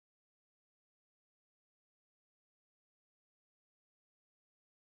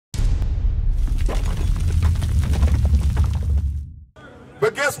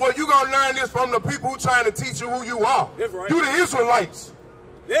But guess what? You're going to learn this from the people who trying to teach you who you are. That's right. You the Israelites.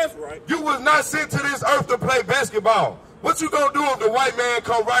 That's right. You was not sent to this earth to play basketball. What you going to do if the white man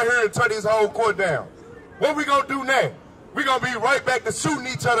come right here and turn his whole court down? What we going to do now? We going to be right back to shooting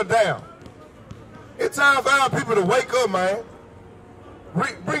each other down. It's time for our people to wake up, man.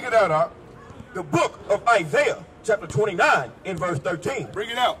 Bring it out, Art. The book of Isaiah, chapter 29, in verse 13. Bring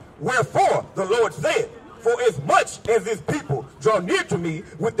it out. Wherefore the Lord said, for as much as his people draw near to me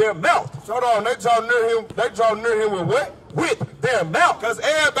with their mouth. Hold on, they draw near him with what? With their mouth. Because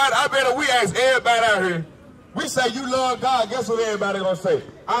everybody, I bet if we ask everybody out here, we say you love God, guess what everybody gonna say?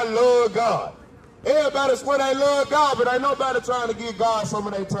 I love God. Everybody swear they love God, but ain't nobody trying to give God some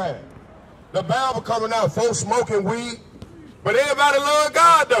of their time. The Bible coming out, folks smoking weed, but everybody love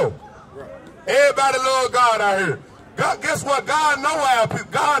God though. Everybody love God out here. God, guess what? God know our people.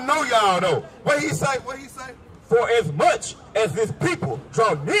 God know y'all though. What he say? What he say? For as much as his people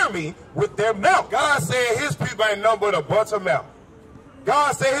draw near me with their mouth. God said his people ain't nothing but a bunch of mouth.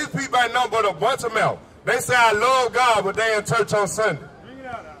 God said his people ain't nothing but a bunch of mouth. They say I love God, but they in church on Sunday.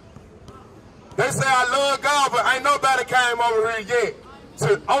 They say I love God, but ain't nobody came over here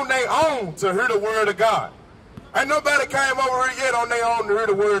yet on their own to hear the word of God. Ain't nobody came over here yet on their own to hear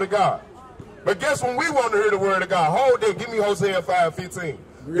the word of God. But guess when we want to hear the word of God? Hold it. Give me Hosea 5:15.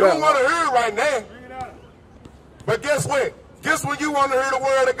 You don't want to hear it right now. But guess what? Guess when you want to hear the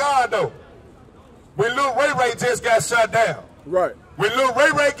word of God, though? When Lil Ray Ray just got shot down. Right. When Lil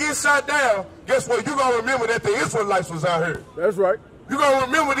Ray Ray gets shot down, guess what? You going to remember that the Israelites was out here. That's right. You going to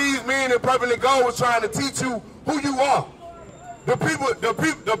remember these men in purple and gold was trying to teach you who you are. The people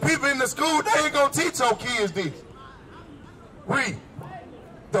in the school, they ain't going to teach your kids this. Read.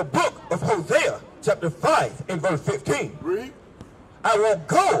 The book of Hosea, chapter 5, and verse 15. Read. I will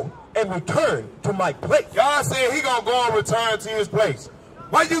go and return to my place. God said he going to go and return to his place.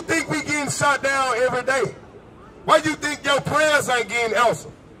 Why you think we getting shot down every day? Why you think your prayers ain't getting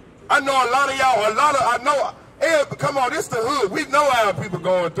answered? I know a lot of y'all, come on, this the hood. We know our people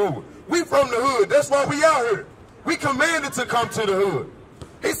going through it. We from the hood. That's why we out here. We commanded to come to the hood.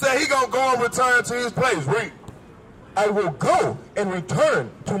 He said he going to go and return to his place. Read. I will go and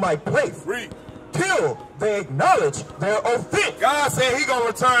return to my place. Read. Till they acknowledge their offense. God said he going to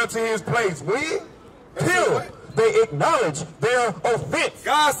return to his place. When? Till they acknowledge their offense.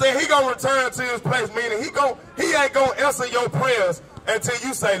 God said he going to return to his place, meaning he ain't going to answer your prayers until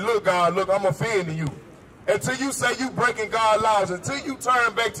you say, look, God, look, I'm offending you. Until you say you breaking God's laws, until you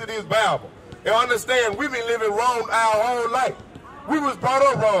turn back to this Bible. And understand, we've been living wrong our whole life. We was brought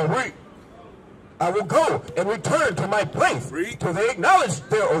up wrong. Read. I will go and return to my place. Read. Till they acknowledge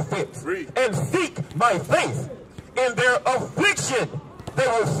their offense. Read. And seek my face. In their affliction, they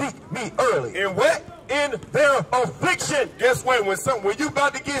will seek me early. In what? In their affliction. Guess what? When you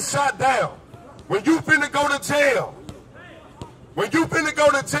about to get shot down, when you finna go to jail, when you finna go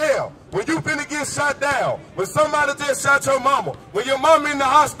to jail, when you finna get shot down, when somebody just shot your mama, when your mama in the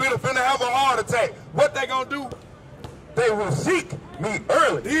hospital finna have a heart attack, what they gonna do? They will seek me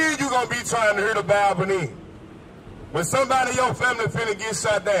early. Then you gonna be trying to hear the Bible then. When somebody in your family finna get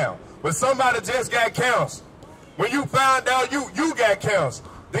shot down, when somebody just got cancer, when you find out you got cancer,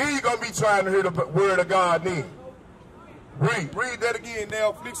 then you gonna be trying to hear the word of God then. Read that again. Their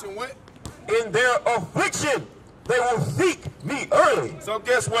affliction what? In their affliction, they will seek me early. So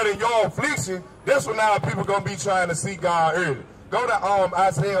guess what? In your affliction, that's when our people gonna be trying to seek God early. Go to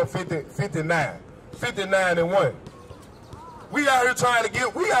Isaiah 59 and 1. We out here trying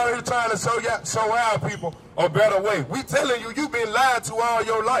to show our people a better way. We telling you, you've been lied to all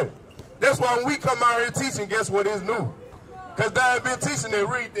your life. That's why when we come out here teaching, guess what is new? Because they ain't been teaching it.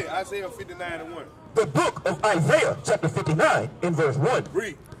 Read that, Isaiah 59 and 1. The book of Isaiah, chapter 59, in verse 1.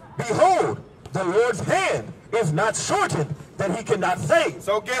 Read. Behold, the Lord's hand is not shortened that he cannot save.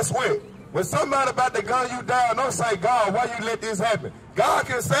 So guess what? When somebody about to gun you down, don't say, God, why you let this happen? God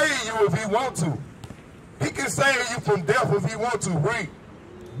can save you if he want to. He can save you from death if he want to. Read.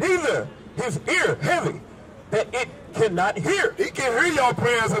 Neither his ear heavy that it cannot hear. He can hear your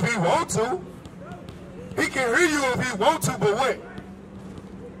prayers if he want to. He can hear you if he want to, but what?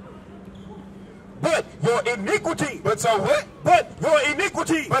 But your iniquity. But your what? But your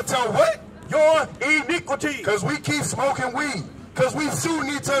iniquity. But your what? Your iniquity. Because we keep smoking weed. Because we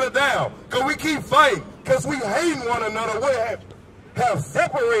shooting each other down. Because we keep fighting. Because we hating one another. What happened? Have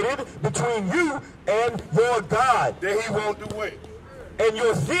separated between you and your God. That he won't do what? And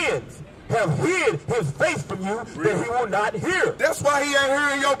your sins have hid his face from you that he will not hear. That's why he ain't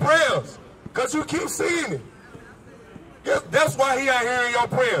hearing your prayers. Because you keep seeing it. That's why he ain't hearing your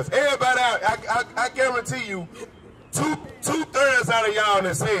prayers. Everybody out, I guarantee you, Two-thirds out of y'all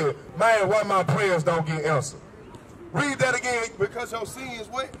that said, man, why my prayers don't get answered. Read that again. Because your sins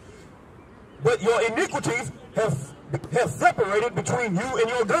what? But your iniquities have separated between you and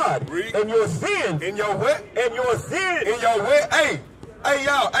your God. Read. And your sins. In your what? And your sins. In your what? Hey,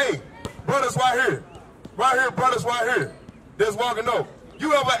 y'all, hey, brothers right here. Right here, brothers right here. That's walking over.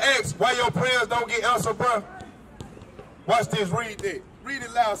 You ever ask why your prayers don't get answered, bro? Watch this, read that. Read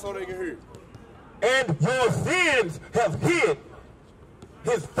it loud so they can hear. And your sins have hid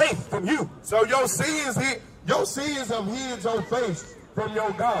his face from you. So your sins have hid your face from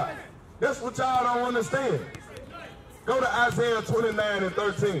your God. That's what y'all don't understand. Go to Isaiah 29 and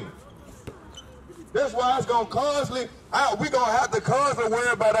 13. That's why it's going to constantly, we're going to have to constantly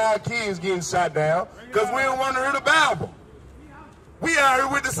worry about our kids getting shot down because we don't want to hear the Bible. We out here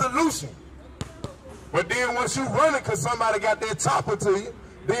with the solution. But then once you run it because somebody got that chopper to you,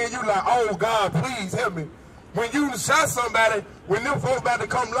 then you like, oh, God, please help me. When you shot somebody, when them folks about to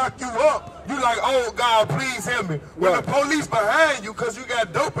come lock you up, you like, oh, God, please help me. When the police behind you because you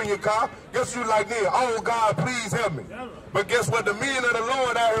got dope in your car, guess you like this, oh, God, please help me. But guess what? The men of the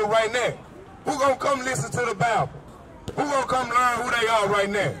Lord out here right now, who gonna come listen to the Bible? Who gonna come learn who they are right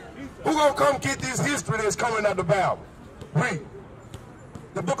now? Who gonna come get this history that's coming out the Bible? Read.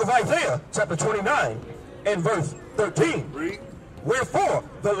 The book of Isaiah, chapter 29, and verse 13. Read. Wherefore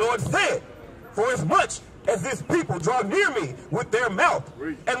the Lord said, for as much as this people draw near me with their mouth,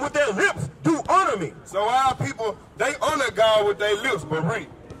 read, and with their lips do honor me. So our people, they honor God with their lips, but read.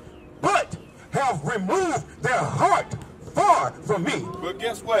 But have removed their heart far from me. But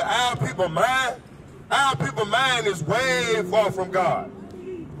guess what? Our people mind is way far from God.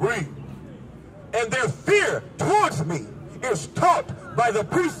 Read. And their fear towards me is taught by the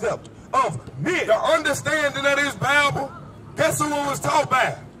precept of men. The understanding of this Bible, guess who it was taught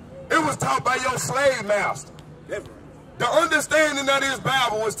by? It was taught by your slave master. The understanding of this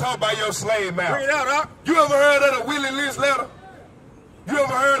Bible was taught by your slave master. Bring it out, Doc. You ever heard of the Willie Lynch letter? You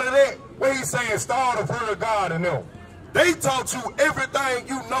ever heard of that? Where he's saying, start the fear of God in them. They taught you everything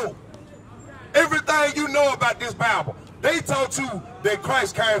you know. Everything you know about this Bible. They taught you that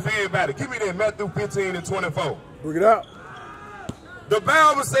Christ came for everybody. Give me that Matthew 15 and 24. Bring it out. The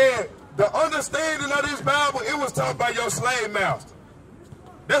Bible said the understanding of this Bible, it was taught by your slave master.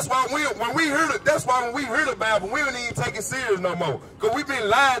 That's why when we hear the Bible, we don't even take it serious no more. Because we've been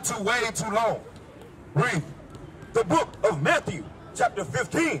lied to way too long. Read. The book of Matthew, chapter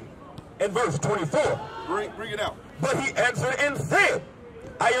 15, and verse 24. Bring it out. But he answered and said,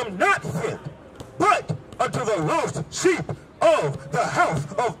 I am not sent, but unto the lost sheep of the house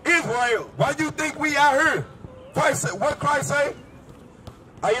of Israel. Why do you think we out here? Christ said, what Christ say?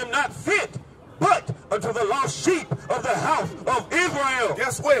 I am not sent, but unto the lost sheep of the house of Israel.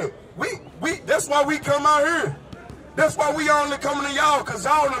 Guess what? That's why we come out here. That's why we only coming to y'all, because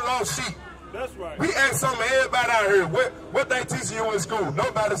y'all the lost sheep. That's right. We ask something to everybody out here. What they teaching you in school?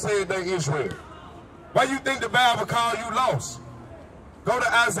 Nobody said they Israel. Why you think the Bible call you lost? Go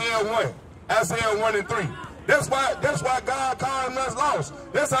to Isaiah 1. Isaiah 1 and 3. That's why God calling us lost.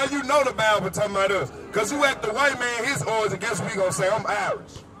 That's how you know the Bible talking about us. Because you ask the white man his origin, guess what we gonna say? I'm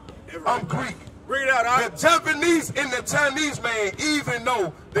Irish. I'm Greek. Bring it out, Doc. The Japanese and the Chinese man even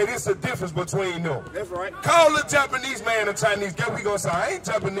know that it's a difference between them. That's right. Call the Japanese man a Chinese. Guess what we gonna say? I ain't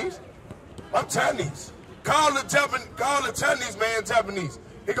Japanese. I'm Chinese. Call the Chinese man Japanese.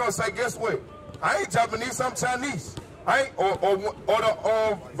 He gonna say, guess what? I ain't Japanese, I'm Chinese. I ain't,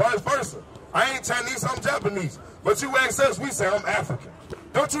 or vice versa. I ain't Chinese, I'm Japanese. But you ask us, we say I'm African.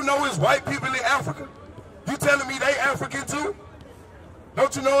 Don't you know it's white people in Africa? You telling me they African too?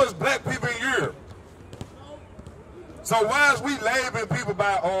 Don't you know it's black people in Europe? So why is we labeling people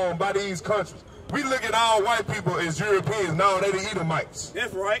by these countries? We look at all white people as Europeans. No, they the Edomites.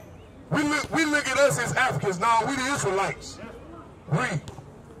 That's right. We look at us as Africans. No, we the Israelites. Read.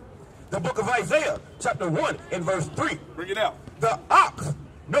 The book of Isaiah, chapter 1, and verse 3. Bring it out. The ox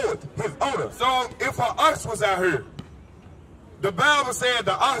knoweth his owner. So if an ox was out here, the Bible said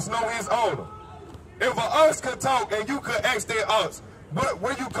the ox know his owner. If an ox could talk and you could ask that ox,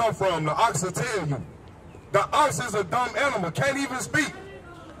 where you come from, the ox will tell you. The ox is a dumb animal, can't even speak.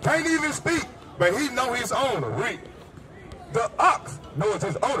 Can't even speak, but he know his owner. Read. The ox knoweth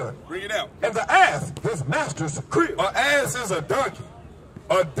his owner. Bring it out. And the ass his master's crib. An ass is a donkey.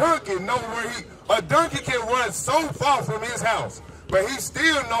 A donkey a donkey can run so far from his house, but he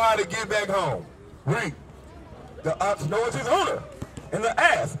still know how to get back home. Read. The ox knoweth his owner, and the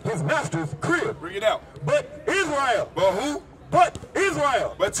ass his master's crib. Bring it out. But Israel. But who? But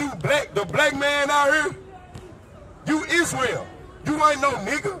Israel. But you the black man out here, you Israel. You ain't no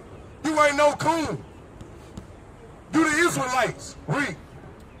nigga. You ain't no coon. You the Israelites. Read.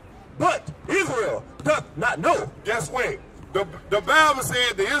 But Israel doth not know. Guess what? The Bible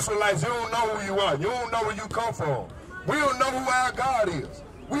said the Israelites, you don't know who you are. You don't know where you come from. We don't know who our God is.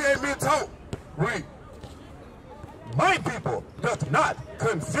 We ain't been taught. Read. My people doth not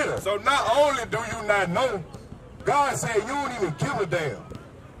consider. So not only do you not know, God said you don't even give a damn.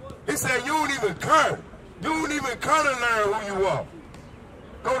 He said you don't even care. You don't even care to learn who you are.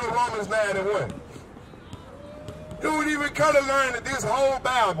 Go to Romans 9:1. You don't even care to learn that this whole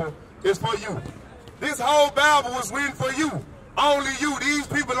Bible is for you. This whole Bible was written for you. Only you. These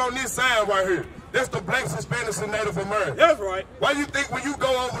people on this side right here. That's the blacks, Hispanics, and Native Americans. That's right. Why you think when you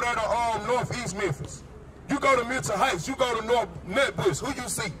go over there to Northeast Memphis, you go to Mitchell Heights, you go to North Nutbush, who you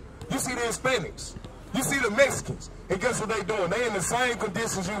see? You see the Hispanics. You see the Mexicans. And guess what they doing? They in the same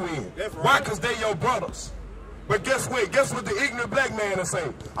conditions you in. That's right. Why? Because they your brothers. But guess what? Guess what the ignorant black man is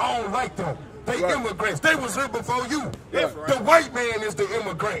saying? I don't like them. They immigrants. They was here before you. That's right. The white man is the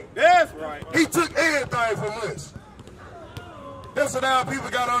immigrant. That's right. He took everything from us. That's what our people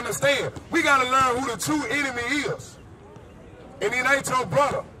got to understand. We got to learn who the true enemy is. And it ain't your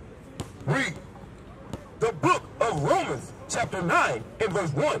brother. Read. The book of Romans, chapter 9, and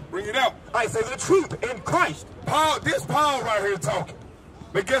verse 1. Bring it out. I say the truth in Christ. This Paul right here talking.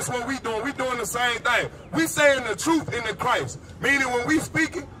 But guess what we doing? We doing the same thing. We saying the truth in the Christ. Meaning when we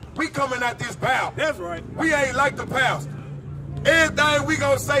speaking, we coming out this Bible. That's right. We ain't like the pastor. Everything we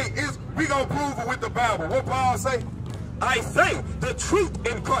gonna say is, we gonna prove it with the Bible. What Paul say? I say the truth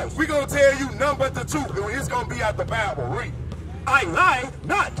in Christ. We gonna tell you nothing but the truth. It's gonna be out the Bible. Read. I lie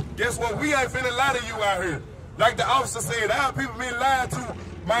not. Guess what? We ain't finna lie to you out here. Like the officer said, our people been lied to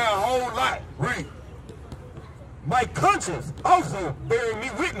my whole life. Read. My conscience also bearing me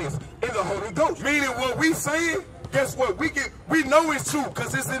witness in the Holy Ghost. Meaning what we saying, guess what? We know it's true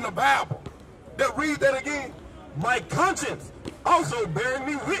because it's in the Bible. Read that again. My conscience also bearing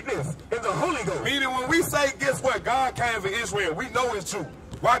me witness in the Holy Ghost. Meaning when we say, guess what? God came for Israel. We know it's true.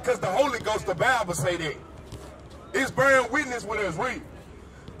 Why? Because the Holy Ghost, the Bible say that. It's bearing witness with us. Read.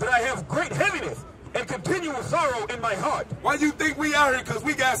 That I have great heaviness and continual sorrow in my heart. Why you think we out here? Because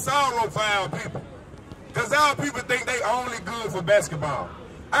we got sorrow for our people. Because our people think they only good for basketball.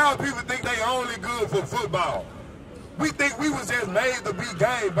 Our people think they only good for football. We think we was just made to be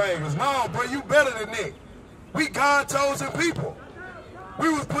game bangers. No, bro, you better than that. We God-chosen people. We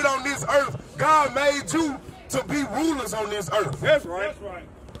was put on this earth. God made you to be rulers on this earth. That's right. That's right.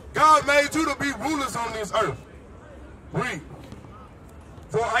 God made you to be rulers on this earth. Read.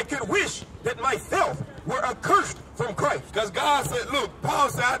 For I could wish that myself were accursed from Christ. Because God said, look, Paul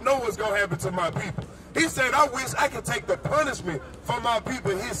said, I know what's going to happen to my people. He said, I wish I could take the punishment from my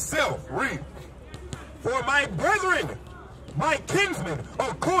people himself. Read. For my brethren, my kinsmen,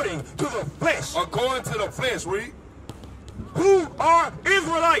 according to the flesh. According to the flesh, read. Who are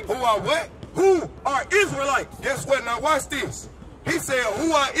Israelites? Who are what? Who are Israelites? Guess what? Now watch this. He said,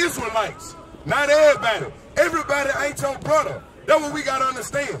 who are Israelites? Not everybody. Everybody ain't your brother. That's what we got to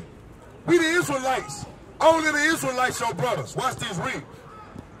understand. We the Israelites. Only the Israelites your brothers. Watch this, read.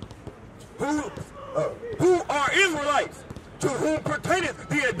 Who are Israelites? To whom pertaineth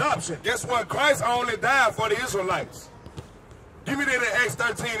the adoption. Guess what? Christ only died for the Israelites. Give me that in Acts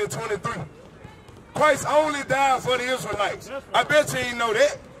 13 and 23. Christ only died for the Israelites. I bet you ain't know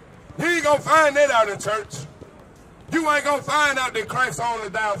that. You ain't going to find that out in church. You ain't going to find out that Christ only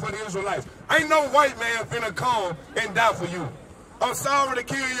died for the Israelites. Ain't no white man finna come and die for you. I'm sorry to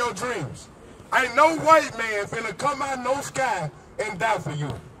kill your dreams. Ain't no white man finna come out no sky and die for you.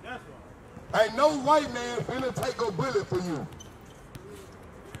 Ain't no white man finna take a bullet for you.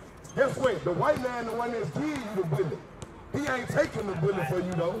 Guess what? The white man the one that's giving you the bullet. He ain't taking the bullet for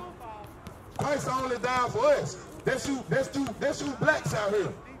you though. Christ only died for us. That's you blacks out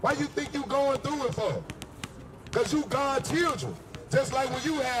here. Why you think you going through it for? Because you God's children. Just like when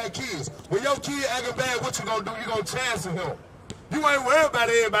you had kids. When your kid acting bad, what you gonna do? You gonna chancel him. You ain't worried about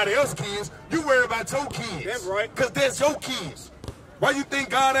everybody else's kids. You worry about your kids. That's right. Because that's your kids. Why you think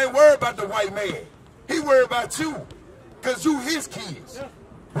God ain't worried about the white man? He worried about you. Because you his kids.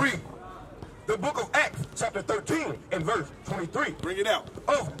 Read. The book of Acts, chapter 13, and verse 23. Bring it out.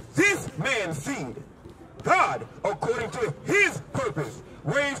 Of this man's seed, God, according to his purpose,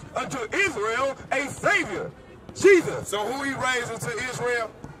 raised unto Israel a Savior, Jesus. So who he raised into Israel?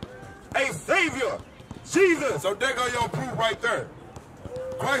 A Savior, Jesus. So there go your proof right there.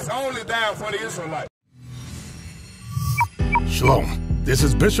 Christ only died for the Israelites. Shalom. This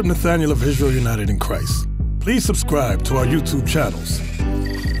is Bishop Nathaniel of Israel United in Christ. Please subscribe to our YouTube channels.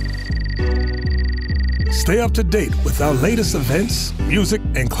 Stay up to date with our latest events, music,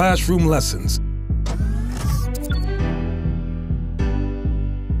 and classroom lessons.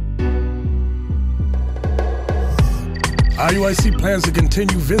 IUIC plans to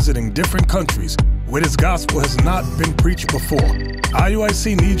continue visiting different countries where this gospel has not been preached before.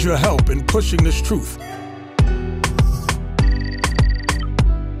 IUIC needs your help in pushing this truth.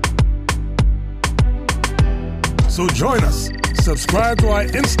 So join us. Subscribe to our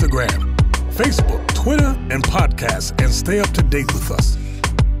Instagram, Facebook, Twitter, and podcasts, and stay up to date with us.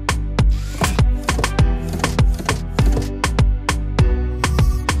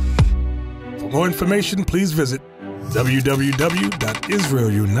 For more information, please visit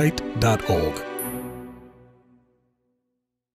www.israelunite.org.